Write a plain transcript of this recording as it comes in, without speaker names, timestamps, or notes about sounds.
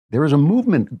there is a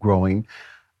movement growing.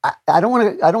 I don't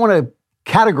want to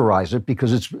categorize it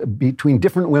because it's between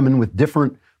different women with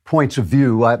different points of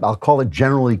view. I'll call it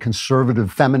generally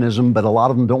conservative feminism, but a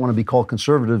lot of them don't want to be called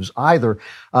conservatives either.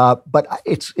 But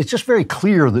it's just very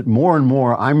clear that more and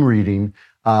more I'm reading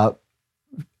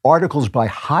articles by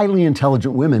highly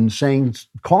intelligent women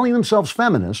calling themselves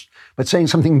feminists, but saying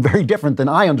something very different than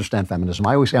I understand feminism.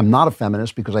 I always say I'm not a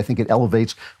feminist because I think it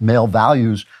elevates male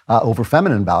values over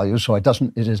feminine values, so it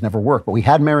has never worked. But we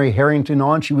had Mary Harrington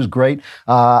on. She was great.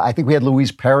 I think we had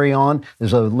Louise Perry on.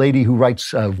 There's a lady who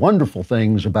writes wonderful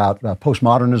things about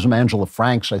postmodernism, Angela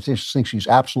Franks. I just think she's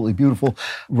absolutely beautiful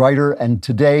writer. And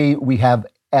today we have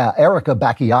Erica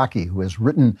Bakayaki, who has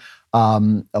written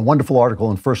a wonderful article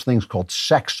in First Things called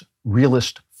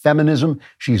Sex-Realist Feminism.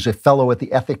 She's a fellow at the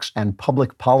Ethics and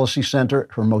Public Policy Center.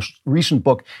 Her most recent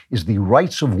book is The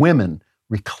Rights of Women,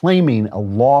 Reclaiming a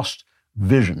Lost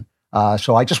Vision.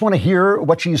 So I just want to hear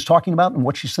what she's talking about and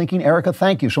what she's thinking. Erica,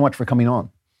 thank you so much for coming on.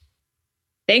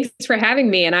 Thanks for having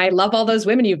me. And I love all those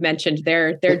women you've mentioned.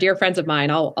 They're dear friends of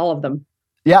mine, all of them.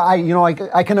 Yeah,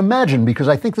 I can imagine, because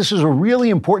I think this is a really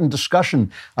important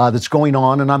discussion that's going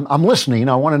on, and I'm listening.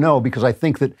 I want to know, because I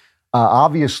think that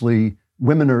obviously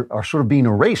women are sort of being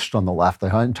erased on the left.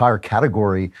 The entire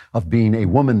category of being a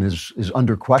woman is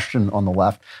under question on the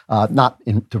left, not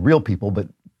to real people, but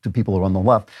to people who are on the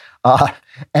left.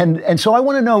 And so I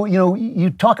want to know, you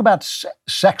talk about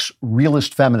sex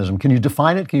realist feminism. Can you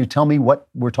define it? Can you tell me what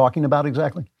we're talking about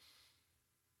exactly?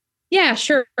 Yeah,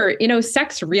 sure.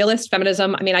 Sex realist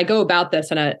feminism. I mean, I go about this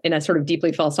in a sort of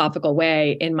deeply philosophical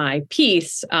way in my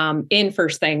piece in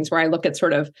First Things, where I look at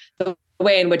sort of the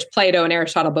way in which Plato and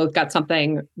Aristotle both got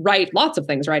something right, lots of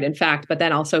things right, in fact, but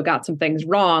then also got some things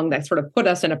wrong that sort of put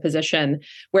us in a position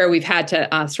where we've had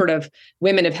to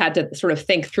women have had to sort of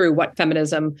think through what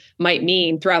feminism might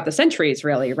mean throughout the centuries,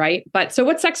 really, right? But so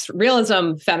what sex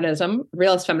realism feminism,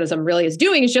 realist feminism really is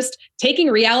doing is just taking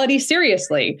reality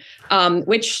seriously,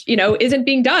 which, isn't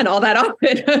being done all that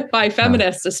often by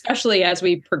feminists, especially as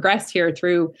we progress here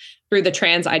through the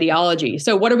trans ideology.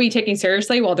 So what are we taking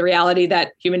seriously? Well, the reality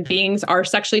that human beings are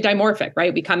sexually dimorphic,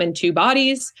 right? We come in two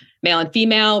bodies, male and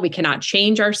female. We cannot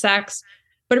change our sex,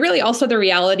 but really also the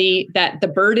reality that the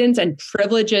burdens and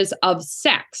privileges of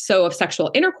sex, so of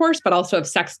sexual intercourse, but also of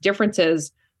sex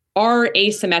differences, are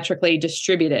asymmetrically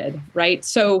distributed, right?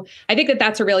 So I think that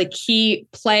that's a really key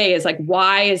play, is like,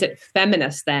 why is it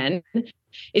feminist then?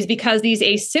 Is because these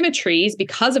asymmetries,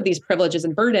 because of these privileges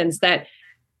and burdens, that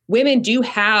women do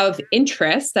have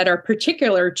interests that are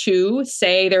particular to,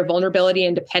 say, their vulnerability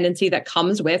and dependency that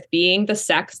comes with being the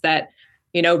sex that,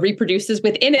 reproduces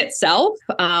within itself.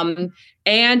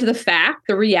 And the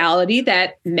reality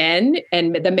that men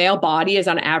and the male body is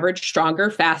on average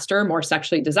stronger, faster, more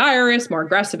sexually desirous, more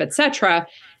aggressive, et cetera.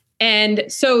 And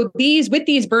so with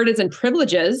these burdens and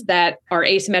privileges that are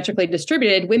asymmetrically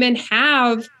distributed, women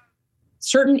have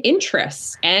certain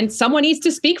interests, and someone needs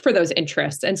to speak for those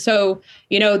interests. And so,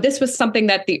 this was something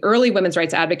that the early women's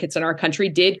rights advocates in our country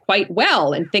did quite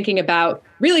well in thinking about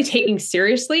really taking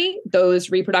seriously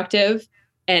those reproductive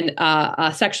and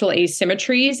sexual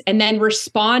asymmetries, and then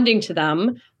responding to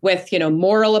them with,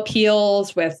 moral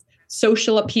appeals, with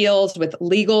social appeals, with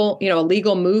legal, a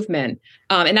legal movement.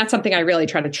 And that's something I really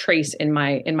try to trace in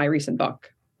my recent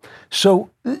book. So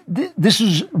this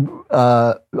is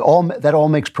all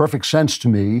makes perfect sense to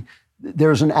me.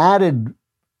 There's an added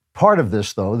part of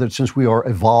this, though, that since we are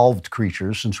evolved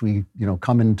creatures, since we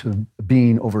come into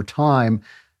being over time,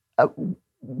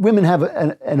 women have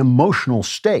an emotional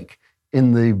stake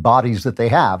in the bodies that they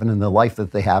have, and in the life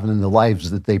that they have, and in the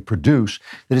lives that they produce,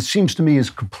 that it seems to me has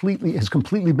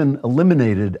completely been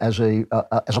eliminated as a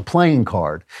playing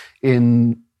card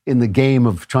in the game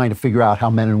of trying to figure out how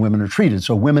men and women are treated.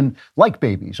 So women like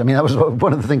babies. I mean, that was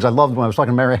one of the things I loved when I was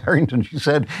talking to Mary Harrington. She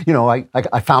said,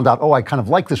 I found out, I kind of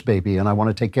like this baby and I want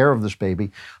to take care of this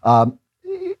baby.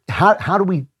 How do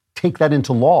we take that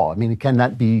into law? I mean, can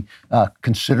that be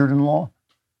considered in law?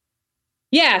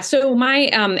 Yeah. So my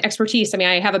expertise,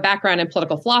 I have a background in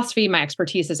political philosophy. My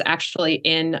expertise is actually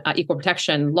in equal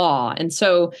protection law. And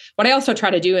so what I also try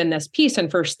to do in this piece and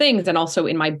First Things, and also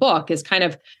in my book, is kind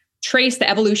of trace the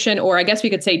evolution, or I guess we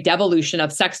could say devolution,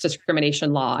 of sex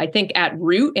discrimination law. I think at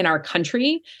root in our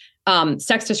country,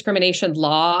 sex discrimination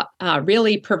law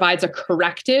really provides a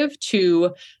corrective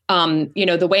to,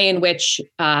 the way in which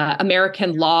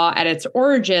American law at its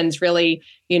origins really,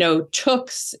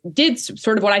 did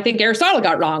sort of what I think Aristotle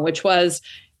got wrong, which was,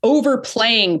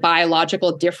 overplaying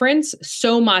biological difference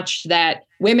so much that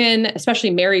women,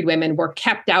 especially married women, were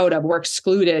kept out of, were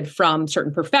excluded from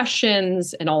certain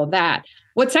professions and all of that.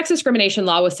 What sex discrimination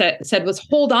law said was,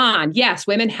 hold on, yes,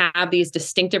 women have these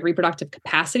distinctive reproductive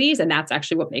capacities, and that's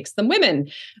actually what makes them women.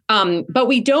 But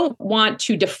we don't want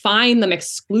to define them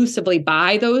exclusively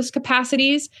by those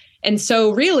capacities. And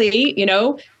so really,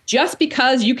 just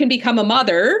because you can become a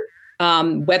mother,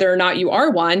 whether or not you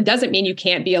are one, doesn't mean you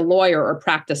can't be a lawyer or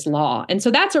practice law. And so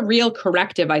that's a real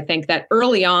corrective, I think, that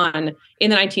early on in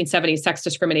the 1970s, sex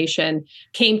discrimination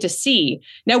came to see.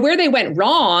 Now, where they went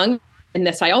wrong, and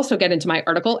this I also get into my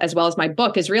article as well as my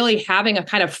book, is really having a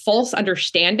kind of false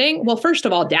understanding. Well, first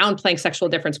of all, downplaying sexual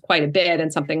difference quite a bit,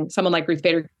 and someone like Ruth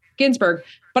Bader Ginsburg,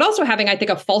 but also having, I think,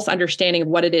 a false understanding of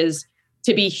what it is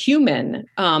to be human,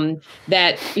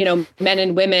 that, men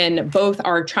and women both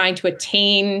are trying to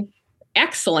attain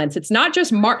excellence. It's not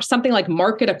just something like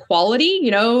market equality,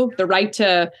 the right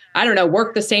to,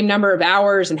 work the same number of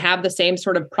hours and have the same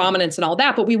sort of prominence and all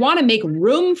that. But we want to make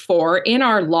room for, in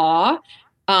our law,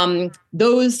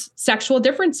 those sexual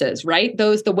differences, right?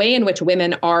 The way in which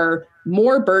women are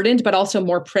more burdened, but also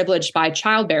more privileged by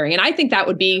childbearing. And I think that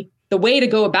would be the way to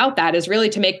go about that, is really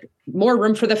to make more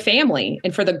room for the family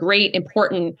and for the great,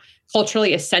 important,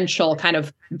 culturally essential, kind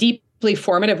of deeply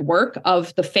formative work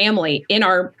of the family in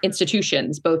our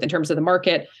institutions, both in terms of the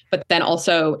market, but then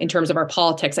also in terms of our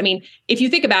politics. I mean, if you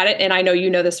think about it, and I know you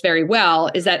know this very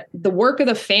well, is that the work of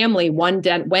the family, when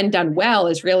done well,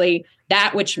 is really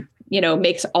that which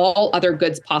makes all other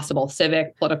goods possible: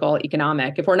 civic, political,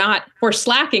 economic. If we're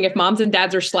slacking, if moms and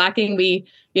dads are slacking, we,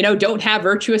 don't have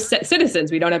virtuous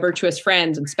citizens. We don't have virtuous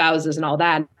friends and spouses and all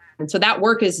that. And so that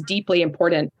work is deeply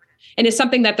important. And it's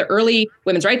something that the early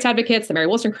women's rights advocates, the Mary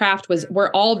Wollstonecraft,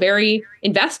 were all very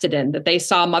invested in, that they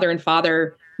saw motherhood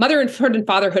and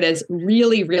fatherhood as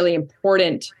really, really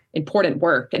important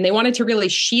work. And they wanted to really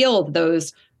shield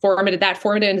that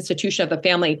formative institution of the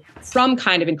family from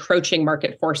kind of encroaching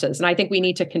market forces. And I think we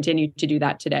need to continue to do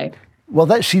that today. Well,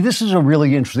 this is a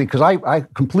really interesting, because I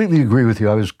completely agree with you.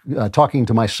 I was talking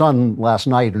to my son last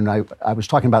night, and I was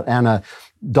talking about Anna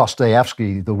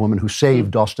Dostoevsky, the woman who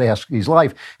saved Dostoevsky's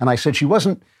life. And I said she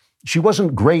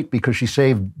wasn't great because she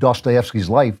saved Dostoevsky's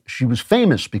life. She was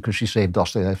famous because she saved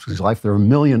Dostoevsky's life. There are a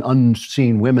million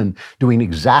unseen women doing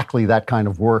exactly that kind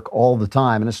of work all the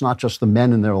time. And it's not just the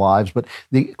men in their lives, but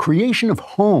the creation of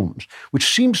homes,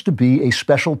 which seems to be a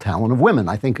special talent of women.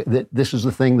 I think that this is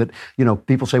the thing that,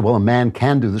 people say, well, a man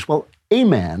can do this. Well, a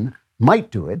man might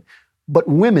do it, but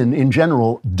women in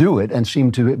general do it and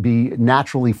seem to be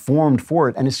naturally formed for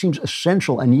it. And it seems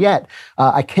essential. And yet,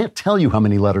 I can't tell you how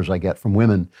many letters I get from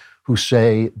women who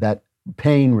say that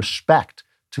paying respect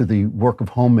to the work of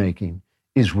homemaking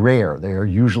is rare. They are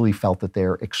usually felt that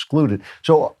they're excluded.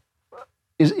 So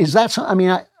is that,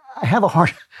 I have a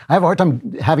hard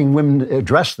time having women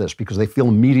address this, because they feel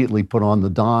immediately put on the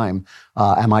dime.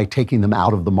 Am I taking them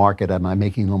out of the market? Am I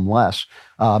making them less?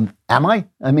 Am I?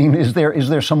 I mean, is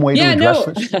there some way to address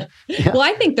this? Yeah. Well,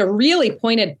 I think the really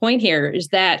pointed point here is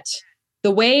that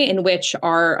the way in which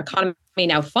our economy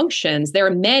now functions, there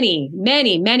are many,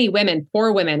 many, many women,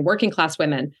 poor women, working class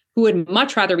women, who would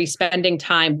much rather be spending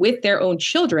time with their own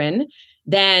children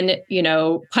than,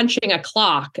 punching a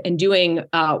clock and doing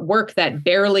work that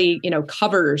barely,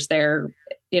 covers their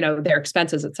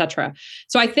expenses, et cetera.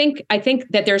 So I think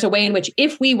that there's a way in which,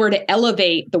 if we were to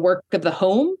elevate the work of the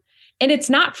home, and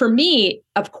it's not, for me,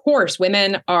 of course,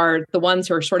 women are the ones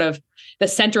who are sort of the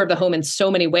center of the home in so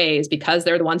many ways, because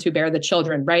they're the ones who bear the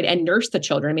children, right? And nurse the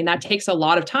children. I mean, that takes a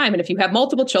lot of time. And if you have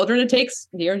multiple children, it takes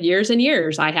years and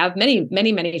years. I have many,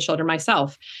 many, many children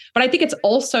myself. But I think it's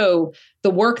also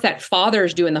the work that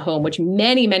fathers do in the home, which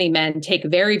many, many men take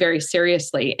very, very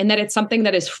seriously. And that it's something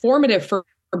that is formative for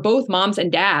both moms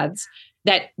and dads,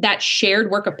 that shared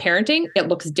work of parenting. It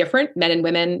looks different. Men and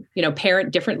women,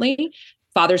 parent differently.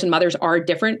 Fathers and mothers are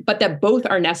different, but that both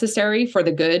are necessary for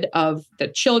the good of the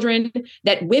children,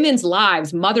 that women's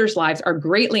lives, mothers' lives, are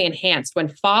greatly enhanced when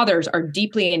fathers are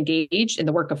deeply engaged in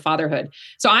the work of fatherhood.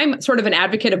 So I'm sort of an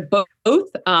advocate of both,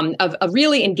 of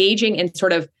really engaging in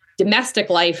sort of domestic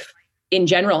life in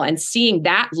general, and seeing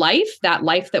that life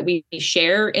that we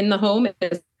share in the home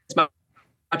as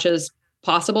much as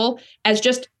possible, as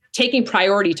just taking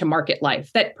priority to market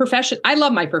life. That profession, I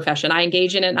love my profession. I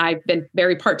engage in it. And I've been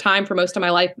very part-time for most of my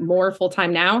life, more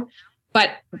full-time now.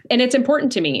 And it's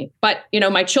important to me. But,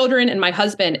 my children and my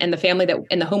husband and the family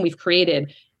and the home we've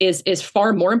created is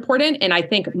far more important. And I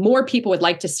think more people would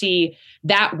like to see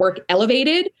that work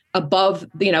elevated above,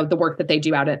 the work that they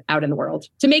do out in the world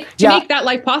to make that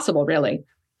life possible, really.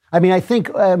 I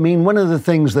mean, one of the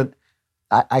things that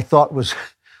I thought was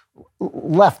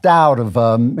left out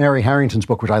of Mary Harrington's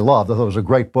book, which I loved. I thought it was a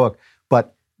great book,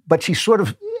 but she sort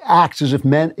of acts as if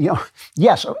men,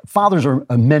 yes, fathers are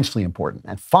immensely important,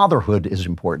 and fatherhood is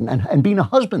important, and being a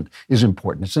husband is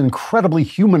important. It's an incredibly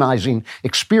humanizing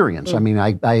experience. I mean,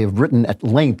 I have written at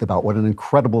length about what an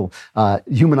incredible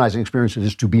humanizing experience it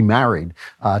is to be married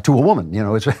to a woman.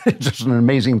 It's just an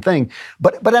amazing thing.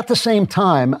 But at the same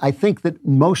time, I think that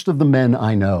most of the men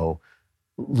I know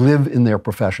live in their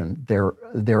profession.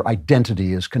 Their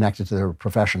identity is connected to their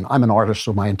profession. I'm an artist,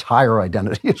 so my entire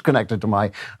identity is connected to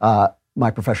my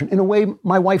profession. In a way,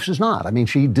 my wife's is not. I mean,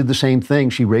 she did the same thing.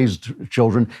 She raised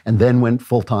children and then went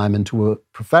full-time into a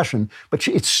profession, but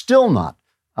it's still not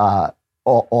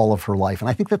all of her life. And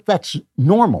I think that that's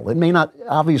normal. It may not,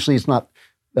 obviously it's not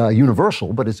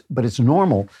universal, but it's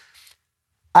normal.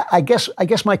 I guess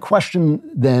my question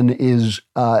then is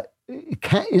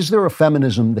there a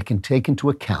feminism that can take into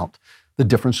account the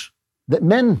difference that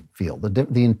men feel,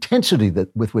 the intensity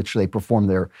with which they perform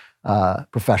their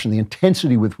profession, the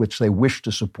intensity with which they wish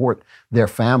to support their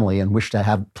family and wish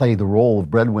to play the role of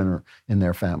breadwinner in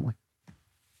their family?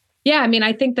 Yeah, I mean,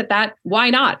 I think that why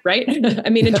not, right? I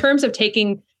mean, in terms of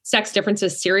taking sex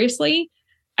differences seriously,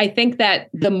 I think that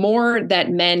the more that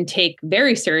men take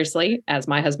very seriously, as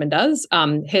my husband does,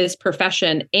 his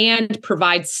profession and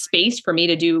provide space for me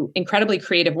to do incredibly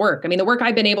creative work. I mean, the work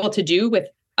I've been able to do with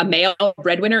a male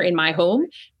breadwinner in my home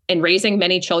and raising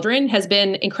many children has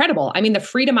been incredible. I mean, the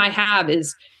freedom I have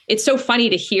it's so funny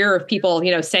to hear of people,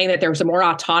 saying that there's more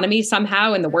autonomy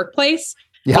somehow in the workplace.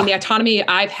 Yeah. I mean, the autonomy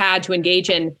I've had to engage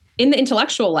in the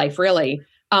intellectual life, really,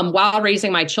 while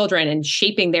raising my children and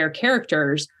shaping their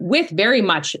characters with very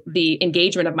much the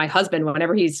engagement of my husband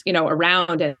whenever he's,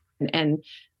 around and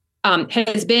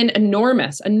has been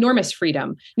enormous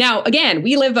freedom. Now, again,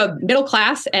 we live a middle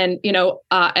class and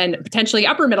potentially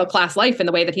upper middle class life in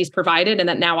the way that he's provided and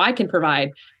that now I can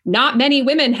provide. Not many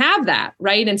women have that,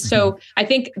 right? And so I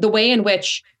think the way in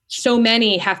which so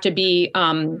many have to be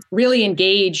really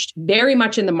engaged very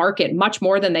much in the market, much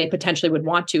more than they potentially would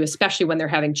want to, especially when they're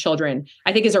having children,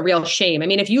 I think is a real shame. I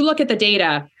mean, if you look at the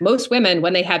data, most women,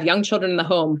 when they have young children in the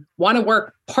home, want to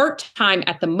work part-time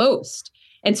at the most.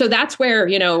 And so that's where,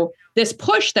 this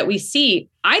push that we see,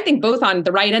 I think both on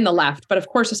the right and the left, but of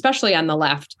course, especially on the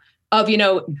left, of,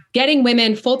 getting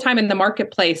women full-time in the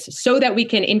marketplace so that we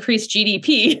can increase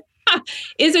GDP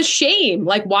is a shame.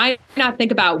 Like, why not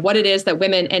think about what it is that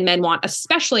women and men want,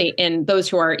 especially in those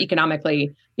who are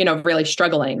economically, really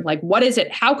struggling? Like, what is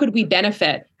it? How could we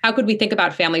benefit? How could we think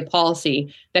about family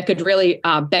policy that could really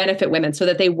benefit women so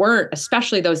that they weren't,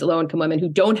 especially those low-income women who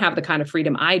don't have the kind of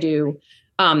freedom I do,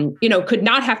 could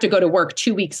not have to go to work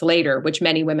 2 weeks later, which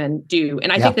many women do.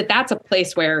 And I think that that's a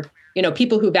place where,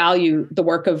 people who value the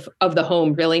work of the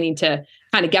home really need to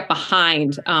kind of get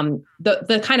behind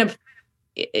the kind of,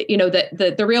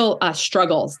 the real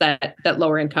struggles that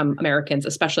lower income Americans,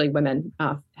 especially women,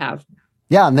 have.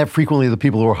 Yeah, and they're frequently the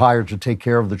people who are hired to take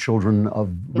care of the children of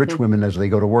rich women as they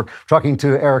go to work. Talking to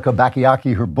Erica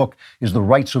Bakayaki, her book is The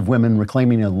Rights of Women,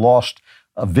 Reclaiming a Lost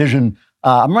Vision.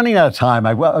 I'm running out of time.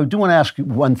 I do want to ask you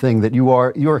one thing, that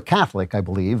you're a Catholic, I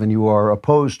believe, and you are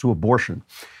opposed to abortion.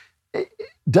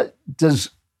 Does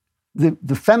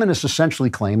the feminists essentially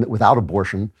claim that without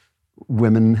abortion,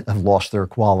 women have lost their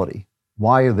equality?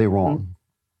 Why are they wrong?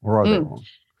 Or are they wrong?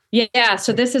 Yeah,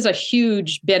 so this is a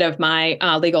huge bit of my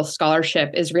legal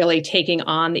scholarship, is really taking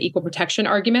on the equal protection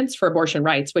arguments for abortion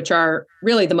rights, which are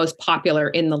really the most popular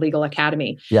in the legal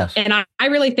academy. Yes. And I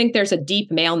really think there's a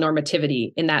deep male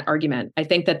normativity in that argument. I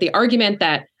think that the argument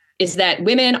that is that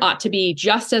women ought to be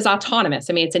just as autonomous.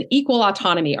 I mean, it's an equal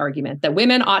autonomy argument, that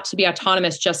women ought to be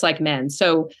autonomous just like men.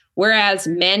 So whereas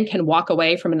men can walk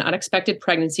away from an unexpected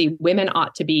pregnancy, women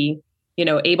ought to be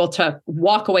able to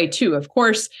walk away too. Of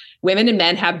course, women and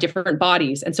men have different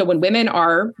bodies. And so when women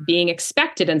are being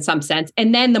expected in some sense,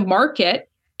 and then the market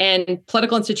and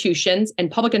political institutions and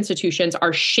public institutions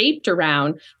are shaped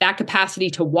around that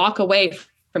capacity to walk away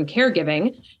from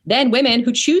caregiving, then women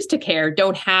who choose to care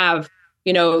don't have,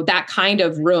 that kind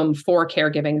of room for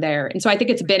caregiving there. And so I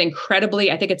think it's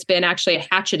been actually a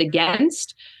hatchet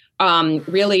against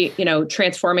really,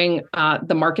 transforming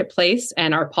the marketplace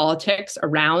and our politics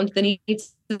around the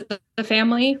needs of the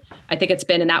family. I think it's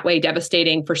been in that way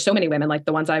devastating for so many women, like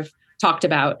the ones I've talked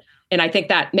about. And I think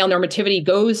that male normativity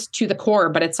goes to the core,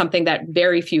 but it's something that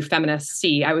very few feminists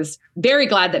see. I was very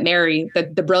glad that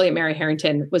the brilliant Mary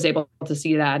Harrington, was able to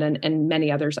see that, and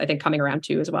many others, I think, coming around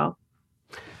too as well.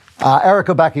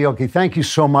 Erica Bakayaki, thank you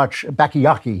so much.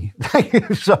 Bakayaki, thank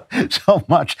you so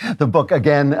much. The book,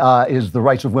 again, is The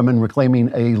Rights of Women,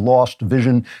 Reclaiming a Lost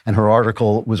Vision, and her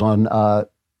article was on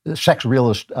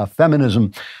Sex-Realist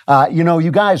Feminism.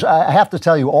 You guys, I have to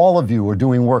tell you, all of you are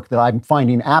doing work that I'm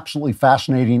finding absolutely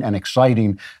fascinating and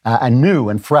exciting and new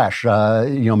and fresh.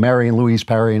 Mary and Louise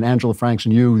Perry and Angela Franks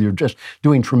and you're just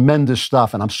doing tremendous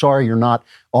stuff. And I'm sorry you're not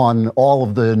on all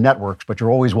of the networks, but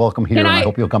you're always welcome here. And I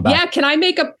hope you'll come back. Yeah, can I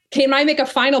make a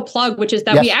final plug, which is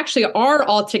that we actually are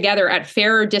all together at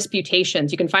Fair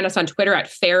Disputations. You can find us on Twitter at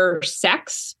Fair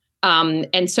Sex.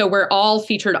 And so we're all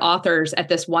featured authors at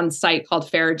this one site called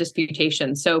Fair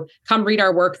Disputation. So come read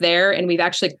our work there. And we've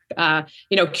actually,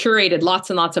 curated lots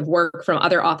and lots of work from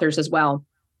other authors as well.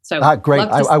 So great.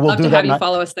 I will do that. Have you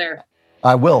follow us there.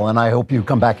 I will. And I hope you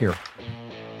come back here.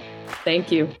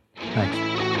 Thank you. Thanks.